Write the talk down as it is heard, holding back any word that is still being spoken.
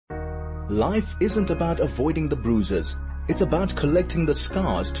Life isn't about avoiding the bruises. It's about collecting the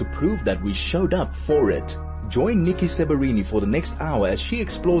scars to prove that we showed up for it. Join Nikki Seberini for the next hour as she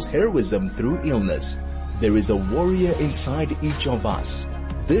explores heroism through illness. There is a warrior inside each of us.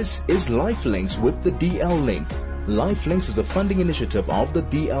 This is Lifelinks with the DL Link. Lifelinks is a funding initiative of the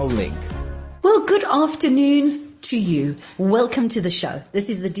DL Link. Well, good afternoon to you. Welcome to the show. This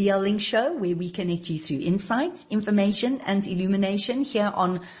is the DL Link show where we connect you through insights, information and illumination here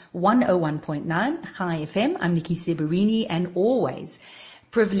on 101.9 Chai FM. I'm Nikki Seberini and always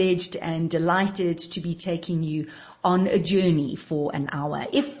privileged and delighted to be taking you on a journey for an hour.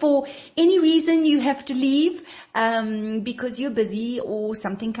 If for any reason you have to leave because you're busy or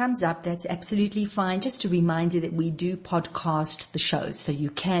something comes up, that's absolutely fine. Just a reminder that we do podcast the show, so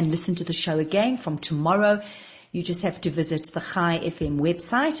you can listen to the show again from tomorrow. You just have to visit the Chai FM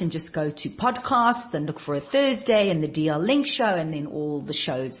website and just go to podcasts and look for a Thursday and the DL Link show, and then all the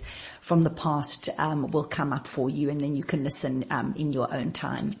shows from the past will come up for you, and then you can listen in your own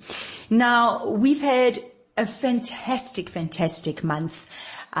time. Now, we've had a fantastic month.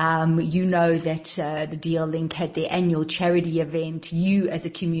 You know that the DL Link had their annual charity event. You as a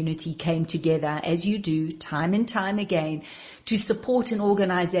community came together, as you do time and time again, to support an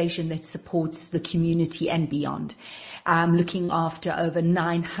organization that supports the community and beyond. Looking after over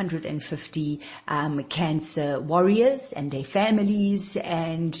 950 cancer warriors and their families,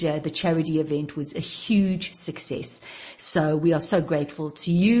 and the charity event was a huge success. So we are so grateful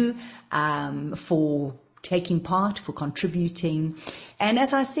to you for taking part, for contributing. And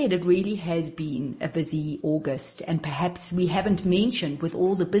as I said, it really has been a busy August, and perhaps we haven't mentioned with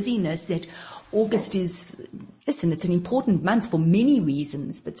all the busyness that August is, listen, it's an important month for many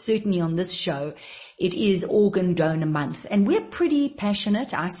reasons, but certainly on this show, it is Organ Donor Month. And we're pretty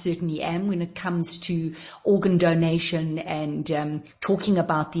passionate, I certainly am, when it comes to organ donation and talking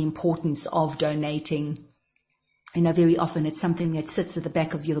about the importance of donating. You know, very often it's something that sits at the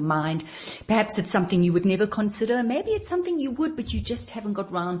back of your mind. Perhaps it's something you would never consider. Maybe it's something you would, but you just haven't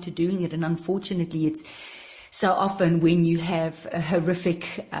got round to doing it. And unfortunately, it's so often when you have a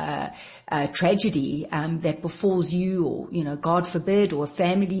horrific tragedy that befalls you, or, you know, God forbid, or a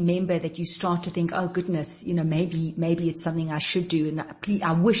family member, that you start to think, oh goodness, you know, maybe it's something I should do, and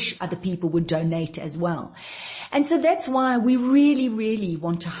I wish other people would donate as well. And so that's why we really, really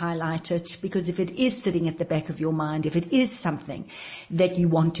want to highlight it, because if it is sitting at the back of your mind, if it is something that you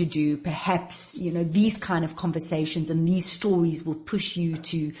want to do, perhaps, you know, these kind of conversations and these stories will push you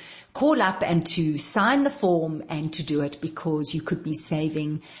to call up and to sign the form and to do it, because you could be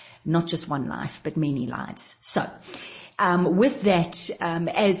saving not just one life, but many lives. So, with that,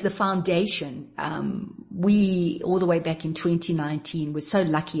 as the foundation, we, all the way back in 2019, were so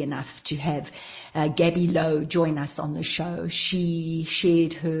lucky enough to have Gabi Lowe join us on the show. She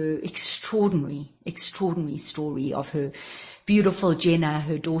shared her extraordinary story of her beautiful Jenna,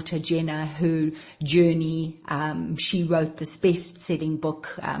 her daughter Jenna, her journey. She wrote this best-selling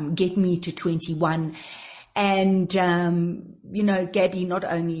book, Get Me to 21. And, you know, Gabi, not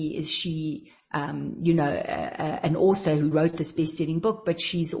only is she, you know, an author who wrote this best-selling book, but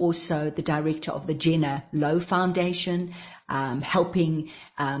she's also the director of the Jenna Lowe Foundation, helping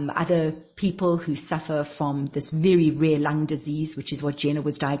other people who suffer from this very rare lung disease, which is what Jenna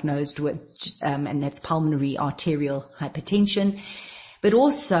was diagnosed with, and that's pulmonary arterial hypertension. But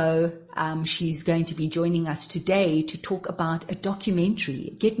also, she's going to be joining us today to talk about a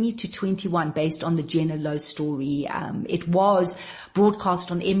documentary, Get Me to 21, based on the Jenna Lowe story. It was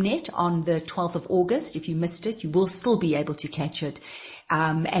broadcast on Mnet on the 12th of August. If you missed it, you will still be able to catch it.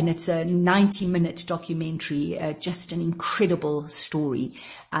 And it's a 90-minute documentary, just an incredible story,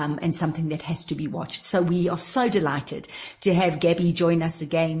 and something that has to be watched. So we are so delighted to have Gabi join us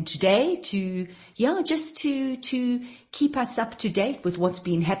again today to keep us up to date with what's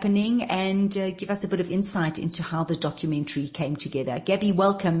been happening and give us a bit of insight into how the documentary came together. Gabi,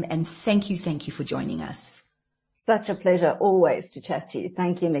 welcome, and thank you for joining us. Such a pleasure always to chat to you.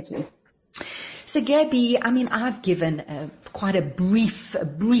 Thank you, Nikki. So Gabi, I mean, I've given quite a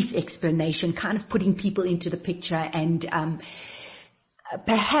brief explanation, kind of putting people into the picture, and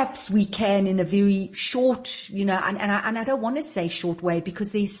perhaps we can, in a very short, you know, and I don't want to say short way,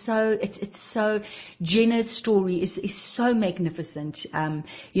 because it's so, Jenna's story is so magnificent.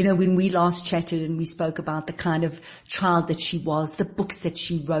 You know, when we last chatted and we spoke about the kind of child that she was, the books that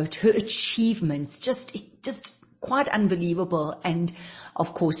she wrote, her achievements, just quite unbelievable. And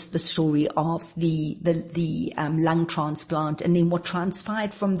of course the story of the lung transplant, and then what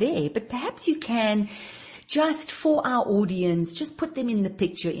transpired from there. But perhaps you can, just for our audience, just put them in the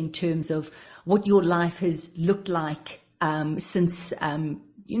picture in terms of what your life has looked like since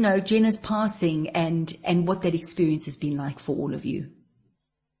Jenna's passing and what that experience has been like for all of you.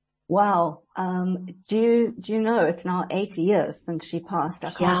 Wow. Do you know it's now 8 years since she passed?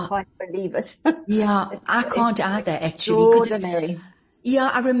 I can't quite believe it. Yeah, I can't either, actually. Extraordinary.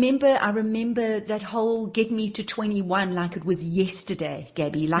 I remember that whole get me to 21 like it was yesterday,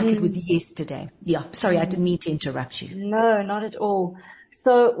 Gabi, it was yesterday. Yeah, sorry, I didn't mean to interrupt you. No, not at all.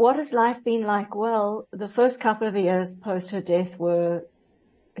 So what has life been like? Well, the first couple of years post her death were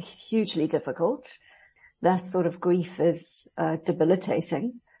hugely difficult. That sort of grief is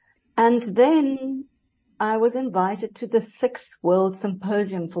debilitating. And then I was invited to the 6th World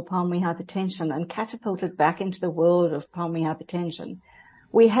Symposium for Pulmonary Hypertension and catapulted back into the world of pulmonary hypertension.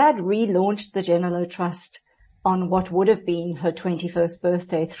 We had relaunched the Jenna Lowe Trust on what would have been her 21st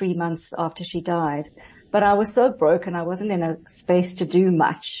birthday, 3 months after she died. But I was so broken, I wasn't in a space to do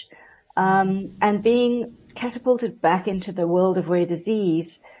much. And being catapulted back into the world of rare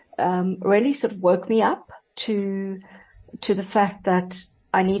disease really sort of woke me up to the fact that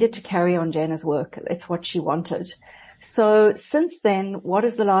I needed to carry on Jenna's work. It's what she wanted. So since then, what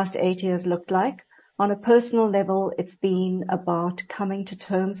has the last 8 years looked like? On a personal level, it's been about coming to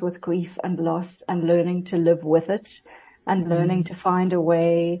terms with grief and loss and learning to live with it and learning to find a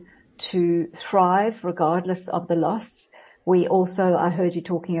way to thrive regardless of the loss. I heard you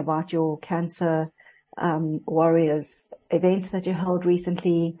talking about your Cancer Warriors event that you held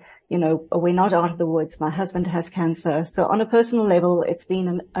recently. We're not out of the woods. My husband has cancer. So on a personal level, it's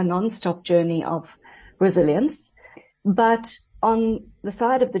been a non-stop journey of resilience. But on the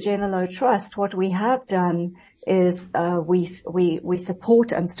side of the Jenna Lowe Trust, what we have done is we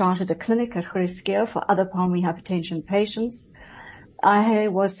support and started a clinic at Groote for other pulmonary hypertension patients. I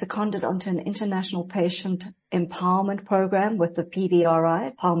was seconded onto an international patient empowerment program with the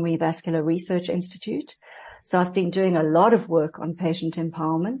PVRI, Pulmonary Vascular Research Institute. So I've been doing a lot of work on patient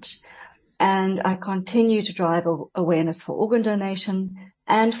empowerment, and I continue to drive awareness for organ donation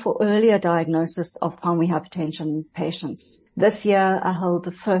and for earlier diagnosis of pulmonary hypertension patients. This year I held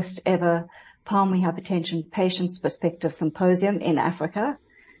the first ever Pulmonary Hypertension Patients Perspective Symposium in Africa,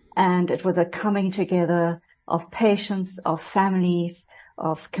 and it was a coming together of patients, of families,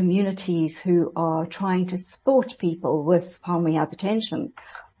 of communities who are trying to support people with pulmonary hypertension.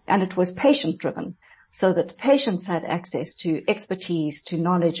 And it was patient driven, so that patients had access to expertise, to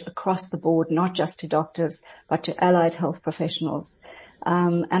knowledge across the board, not just to doctors, but to allied health professionals,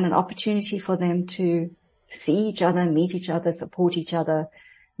 and an opportunity for them to see each other, meet each other, support each other,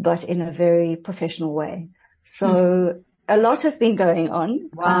 but in a very professional way. So a lot has been going on.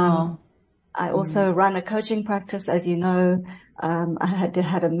 Wow. I also run a coaching practice, as you know. I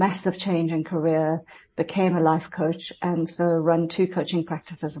had a massive change in career, became a life coach, and so run 2 coaching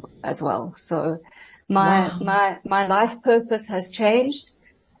practices as well. So my life purpose has changed,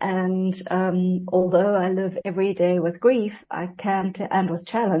 and although I live every day with grief, and with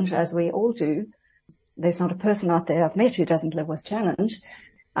challenge, as we all do. There's not a person out there I've met who doesn't live with challenge.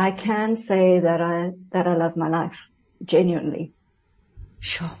 I can say that I love my life genuinely.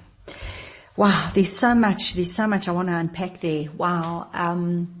 Sure. Wow, there's so much I want to unpack there. Wow.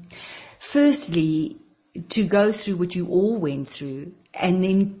 Firstly, to go through what you all went through, and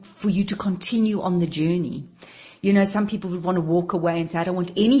then for you to continue on the journey. Some people would want to walk away and say, I don't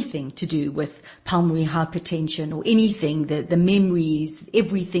want anything to do with pulmonary hypertension or anything, the memories,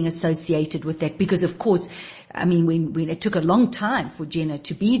 everything associated with that. Because of course, when it took a long time for Jenna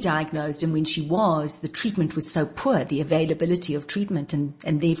to be diagnosed, and when she was, the treatment was so poor, the availability of treatment,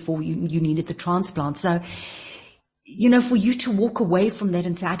 and therefore you needed the transplant. So, for you to walk away from that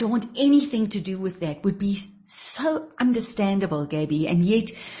and say, I don't want anything to do with that, would be so understandable, Gabi. And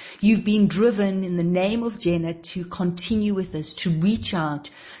yet you've been driven in the name of Jenna to continue with this, to reach out,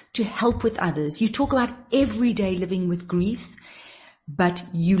 to help with others. You talk about everyday living with grief, but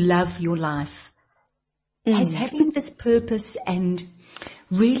you love your life. Has having this purpose and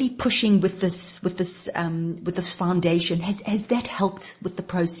really pushing with this foundation, has that helped with the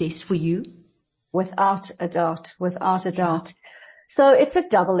process for you? Without a doubt. So it's a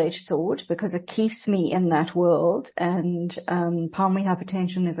double-edged sword because it keeps me in that world, and pulmonary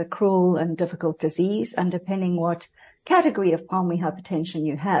hypertension is a cruel and difficult disease, and depending what category of pulmonary hypertension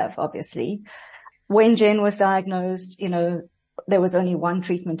you have, obviously. When Jen was diagnosed, there was only one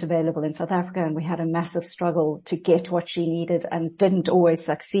treatment available in South Africa, and we had a massive struggle to get what she needed and didn't always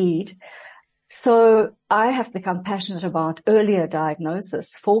succeed. So I have become passionate about earlier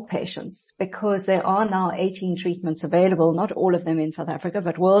diagnosis for patients because there are now 18 treatments available, not all of them in South Africa,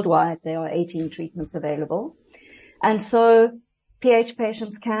 but worldwide there are 18 treatments available. And so PH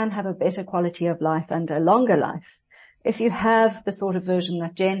patients can have a better quality of life and a longer life if you have the sort of version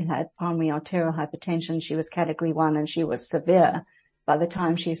that Jen had, pulmonary arterial hypertension, she was category 1 and she was severe by the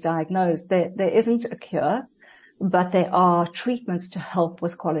time she's diagnosed, there isn't a cure, but there are treatments to help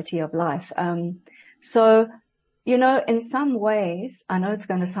with quality of life. So, you know, in some ways, I know it's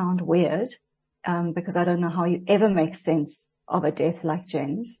going to sound weird, because I don't know how you ever make sense of a death like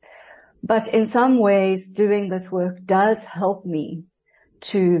Jen's, but in some ways doing this work does help me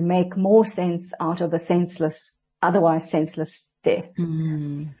to make more sense out of a otherwise senseless death.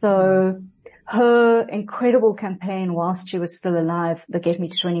 So her incredible campaign whilst she was still alive, the Get Me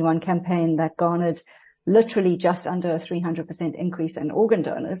to 21 campaign that garnered literally just under a 300% increase in organ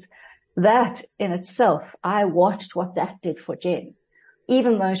donors, that in itself, I watched what that did for Jen.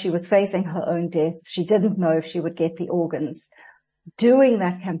 Even though she was facing her own death, she didn't know if she would get the organs. Doing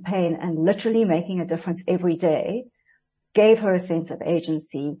that campaign and literally making a difference every day gave her a sense of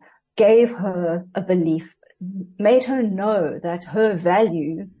agency, gave her a belief, made her know that her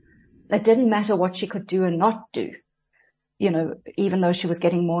value, it didn't matter what she could do and not do. You know, even though she was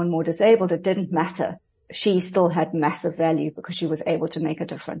getting more and more disabled, it didn't matter. She still had massive value because she was able to make a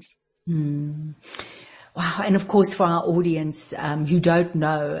difference. Wow. And of course, for our audience, who don't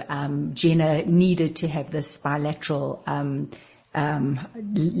know, Jenna needed to have this bilateral,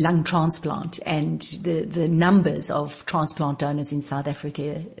 lung transplant, and the numbers of transplant donors in South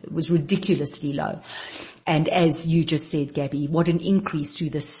Africa was ridiculously low. And as you just said, Gabi, what an increase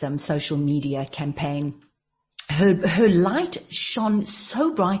through this social media campaign. Her light shone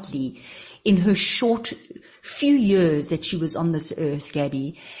so brightly in her short few years that she was on this earth,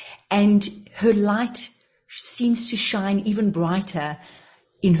 Gabi, and her light seems to shine even brighter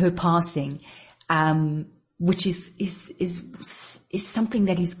in her passing, which is something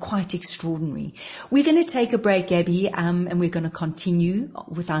that is quite extraordinary. We're going to take a break, Gabi, and we're going to continue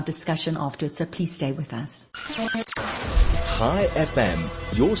with our discussion afterwards, so please stay with us. High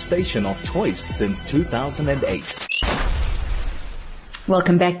FM, your station of choice since 2008.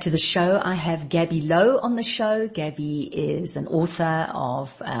 Welcome back to the show. I have Gabi Lowe on the show. Gabi is an author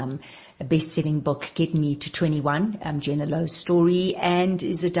of a best-selling book, Get Me to 21, Jenna Lowe's story, and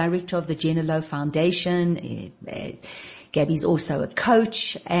is a director of the Jenna Lowe Foundation. Gabi's also a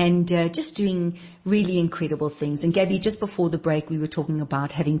coach and just doing really incredible things. And Gabi, just before the break, we were talking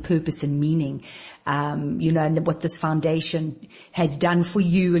about having purpose and meaning, you know, and what this foundation has done for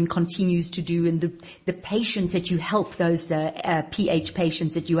you and continues to do, and the patients that you help, those PH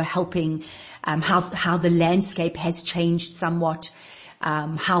patients that you are helping, how the landscape has changed somewhat,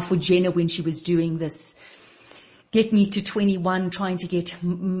 how for Jenna when she was doing this Get Me to 21, trying to get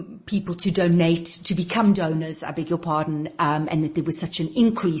people to donate, to become donors, I beg your pardon, and that there was such an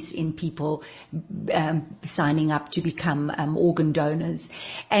increase in people signing up to become organ donors.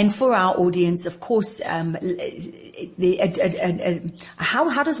 And for our audience, of course, how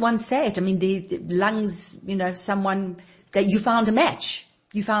does one say it? I mean, the lungs, you know, someone that you found a match.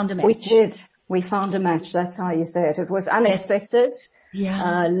 You found a match. We did. We found a match. That's how you say it. It was unexpected.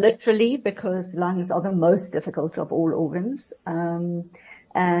 Yeah. Literally, because lungs are the most difficult of all organs. And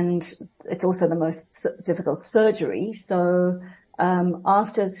it's also the most difficult surgery. So,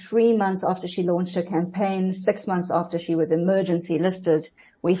 after 3 months after she launched her campaign, 6 months after she was emergency listed,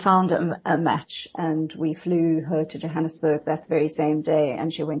 we found a match, and we flew her to Johannesburg that very same day,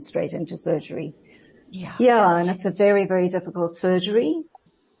 and she went straight into surgery. Yeah, and it's a very, very difficult surgery.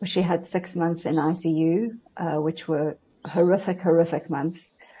 She had 6 months in ICU, which were horrific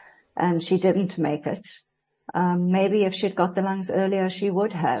months, and she didn't make it. Maybe if she'd got the lungs earlier, she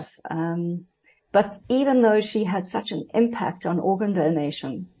would have. But even though she had such an impact on organ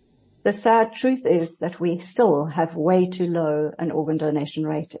donation, the sad truth is that we still have way too low an organ donation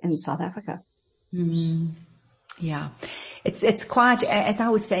rate in South Africa. Yeah. It's quite, as I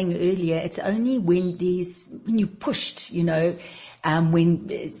was saying earlier, it's only when you're pushed, you know,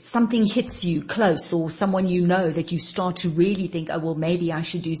 when something hits you close or someone you know, that you start to really think, oh, well, maybe I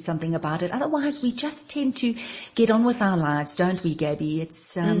should do something about it. Otherwise, we just tend to get on with our lives, don't we, Gabi?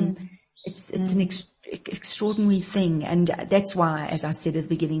 It's an extraordinary thing. And that's why, as I said at the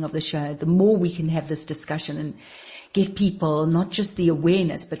beginning of the show, the more we can have this discussion and get people not just the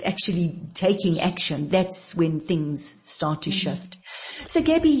awareness, but actually taking action, that's when things start to shift. So,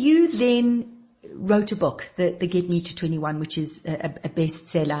 Gabi, you then wrote a book, the Get Me to 21, which is a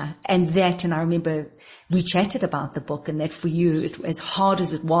bestseller. And I remember we chatted about the book, and that for you, as hard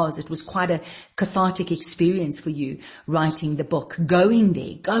as it was quite a cathartic experience for you writing the book, going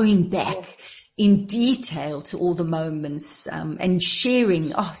back in detail to all the moments, and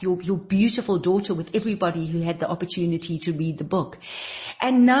sharing, your beautiful daughter with everybody who had the opportunity to read the book.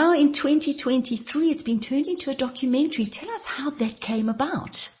 And now in 2023, it's been turned into a documentary. Tell us how that came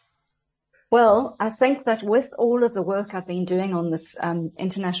about. Well, I think that with all of the work I've been doing on this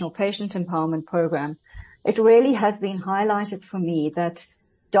International Patient Empowerment Program, it really has been highlighted for me that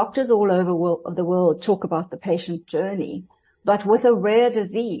doctors all over the world talk about the patient journey. But with a rare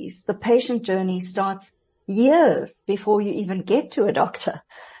disease, the patient journey starts years before you even get to a doctor.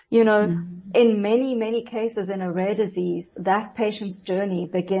 You know, in many, many cases in a rare disease, that patient's journey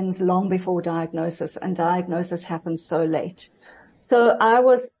begins long before diagnosis, and diagnosis happens so late. So I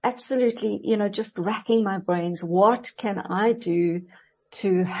was absolutely, just racking my brains. What can I do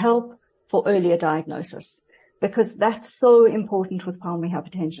to help for earlier diagnosis? Because that's so important with pulmonary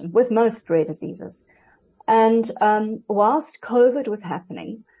hypertension, with most rare diseases. And whilst COVID was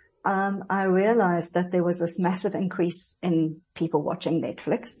happening, I realized that there was this massive increase in people watching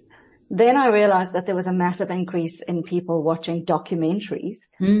Netflix. Then I realized that there was a massive increase in people watching documentaries.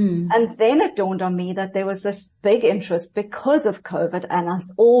 And then it dawned on me that there was this big interest because of COVID and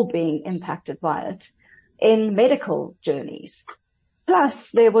us all being impacted by it in medical journeys.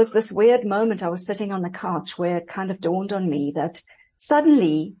 Plus, there was this weird moment. I was sitting on the couch where it kind of dawned on me that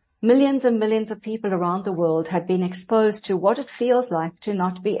suddenly millions and millions of people around the world had been exposed to what it feels like to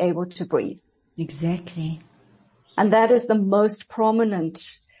not be able to breathe. Exactly. And that is the most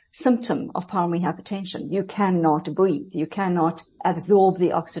prominent symptom of pulmonary hypertension. You cannot breathe. You cannot absorb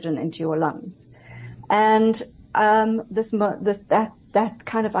the oxygen into your lungs. And that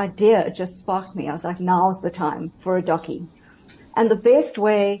kind of idea just sparked me. I was like, now's the time for a docu. And the best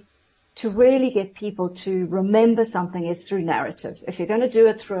way to really get people to remember something is through narrative. If you're going to do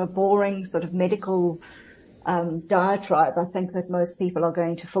it through a boring sort of medical diatribe, I think that most people are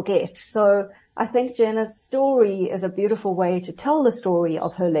going to forget. So I think Jenna's story is a beautiful way to tell the story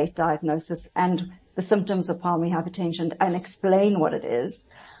of her late diagnosis and the symptoms of pulmonary hypertension and explain what it is,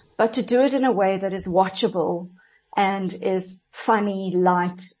 but to do it in a way that is watchable and is funny,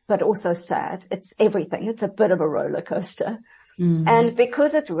 light, but also sad. It's everything. It's a bit of a roller coaster. And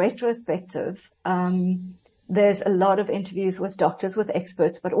because it's retrospective, there's a lot of interviews with doctors, with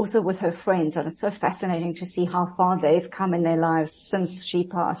experts, but also with her friends. And it's so fascinating to see how far they've come in their lives since she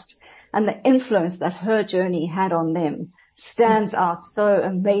passed. And the influence that her journey had on them stands out so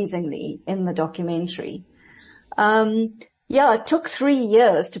amazingly in the documentary. It took 3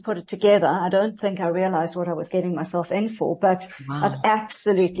 years to put it together. I don't think I realized what I was getting myself in for, but I've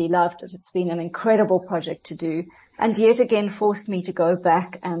absolutely loved it. It's been an incredible project to do. And yet again forced me to go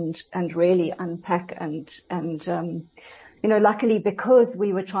back and really unpack and luckily because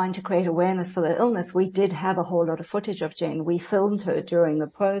we were trying to create awareness for the illness, we did have a whole lot of footage of Jen. We filmed her during the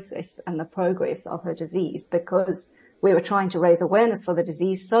process and the progress of her disease because we were trying to raise awareness for the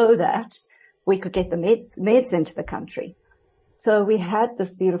disease so that we could get the meds into the country. So we had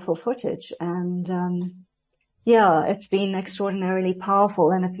this beautiful footage and, it's been extraordinarily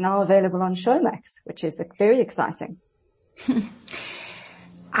powerful and it's now available on Showmax, which is very exciting.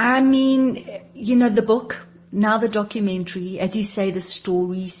 I mean, the book, now the documentary, as you say, the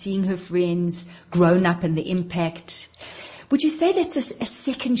story, seeing her friends grown up and the impact. Would you say that's a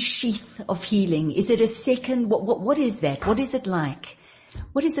second sheath of healing? Is it a second, what is that? What is it like?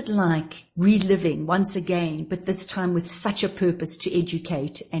 What is it like reliving once again, but this time with such a purpose to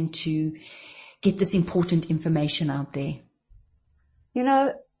educate and to get this important information out there?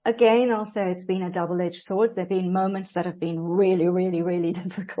 Again, I'll say it's been a double-edged sword. There have been moments that have been really, really, really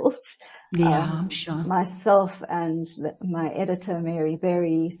difficult. Yeah, I'm sure. Myself and my editor, Mary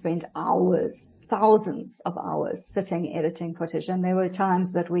Berry, spent hours, thousands of hours sitting editing footage. And there were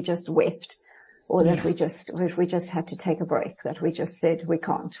times that we just wept or that we just had to take a break, that we just said, we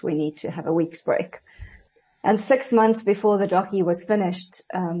can't, we need to have a week's break. And 6 months before the docu was finished,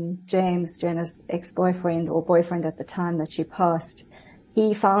 James, Jenna's ex-boyfriend or boyfriend at the time that she passed,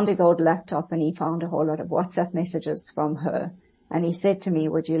 he found his old laptop and he found a whole lot of WhatsApp messages from her. And he said to me,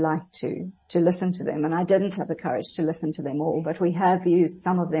 would you like to listen to them? And I didn't have the courage to listen to them all, but we have used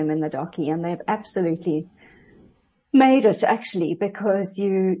some of them in the docu and they've absolutely made it actually, because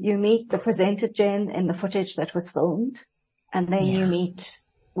you meet the presenter Jen in the footage that was filmed and then you meet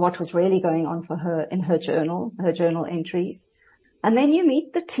what was really going on for her in her journal entries. And then you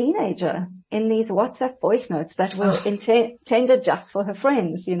meet the teenager in these WhatsApp voice notes that were intended just for her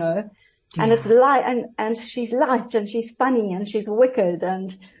friends, and it's light and she's light and she's funny and she's wicked.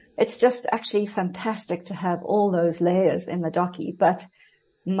 And it's just actually fantastic to have all those layers in the docu. But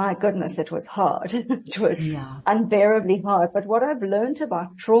my goodness, it was hard. It was unbearably hard. But what I've learned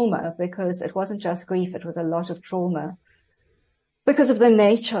about trauma, because it wasn't just grief, it was a lot of trauma because of the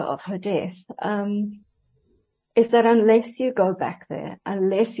nature of her death, is that unless you go back there,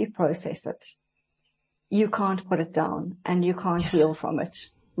 unless you process it, you can't put it down and you can't heal from it.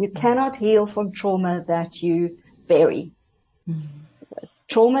 You cannot heal from trauma that you bury.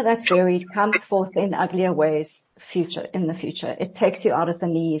 Trauma that's buried comes forth in uglier ways in the future. It takes you out of the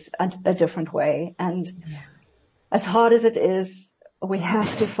knees a different way. And as hard as it is, we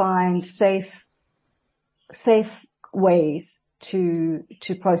have to find safe ways to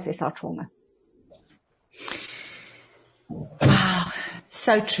process our trauma. Wow.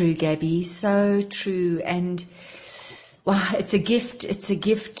 So true, Gabi. So true. And wow, it's a gift. It's a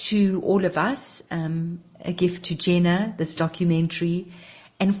gift to all of us. A gift to Jenna, this documentary.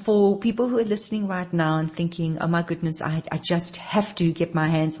 And for people who are listening right now and thinking, oh my goodness, I just have to get my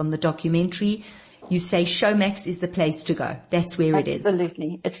hands on the documentary, you say Showmax is the place to go. That's where it is.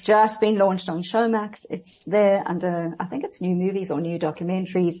 Absolutely. It's just been launched on Showmax. It's there under, I think it's New Movies or New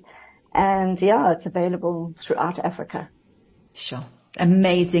Documentaries. And it's available throughout Africa. Sure.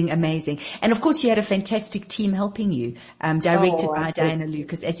 Amazing, amazing. And of course you had a fantastic team helping you, directed by Diana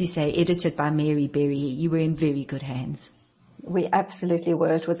Lucas, as you say, edited by Mary Berry. You were in very good hands. We absolutely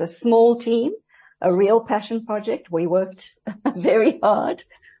were. It was a small team, a real passion project. We worked very hard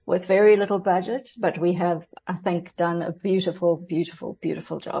with very little budget, but we have, I think, done a beautiful, beautiful,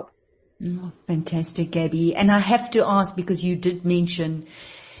 beautiful job. Oh, fantastic, Gabi. And I have to ask, because you did mention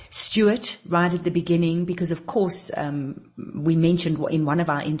Stuart right at the beginning, because of course, we mentioned in one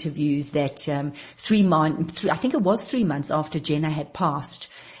of our interviews that, I think it was 3 months after Jenna had passed,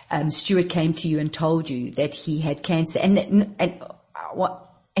 Stuart came to you and told you that he had cancer and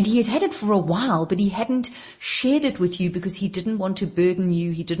he had had it for a while, but he hadn't shared it with you because he didn't want to burden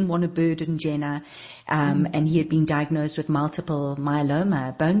you. He didn't want to burden Jenna. And he had been diagnosed with multiple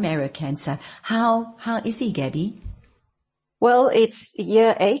myeloma, bone marrow cancer. How is he, Gabi? Well, it's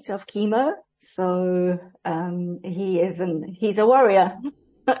year 8 of chemo. So, he's a warrior,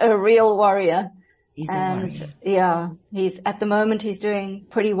 a real warrior. He's a warrior. Yeah, at the moment he's doing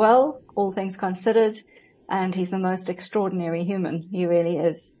pretty well, all things considered. And he's the most extraordinary human. He really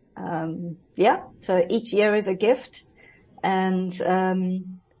is. So each year is a gift, and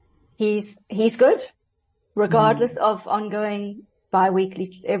he's good, regardless of ongoing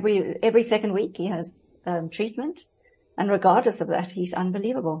bi-weekly. Every second week he has treatment, and regardless of that, he's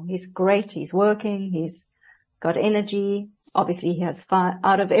unbelievable. He's great. He's working. He's got energy. Obviously, he has 5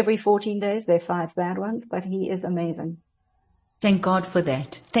 out of every 14 days. There are 5 bad ones, but he is amazing. Thank God for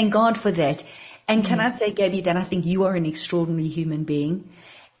that. Thank God for that. And can I say, Gabi, that I think you are an extraordinary human being.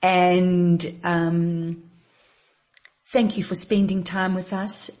 And thank you for spending time with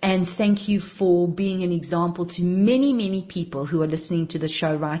us. And thank you for being an example to many, many people who are listening to the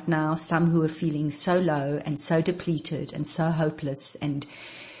show right now, some who are feeling so low and so depleted and so hopeless and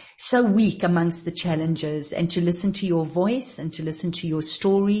so weak amongst the challenges. And to listen to your voice and to listen to your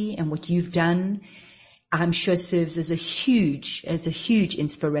story and what you've done, I'm sure serves as a huge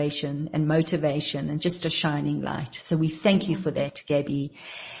inspiration and motivation and just a shining light. So we thank you for that, Gabi.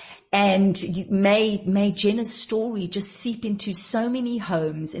 And may Jenna's story just seep into so many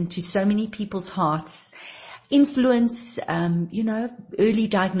homes, into so many people's hearts, influence, early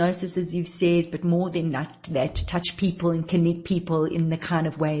diagnosis, as you've said, but more than that, touch people and connect people in the kind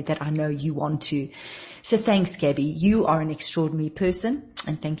of way that I know you want to. So thanks, Gabi. You are an extraordinary person,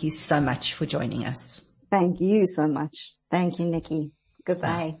 and thank you so much for joining us. Thank you so much. Thank you, Nikki.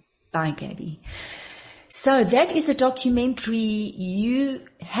 Goodbye. Bye, Gabi. So that is a documentary you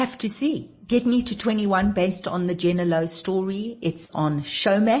have to see. Get Me to 21, based on the Jenna Lowe story. It's on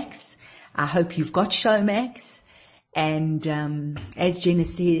Showmax. I hope you've got Showmax. And as Jenna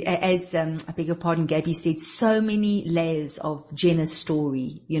said, Gabi said, so many layers of Jenna's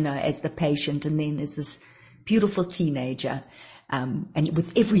story, as the patient and then as this beautiful teenager, and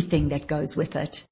with everything that goes with it.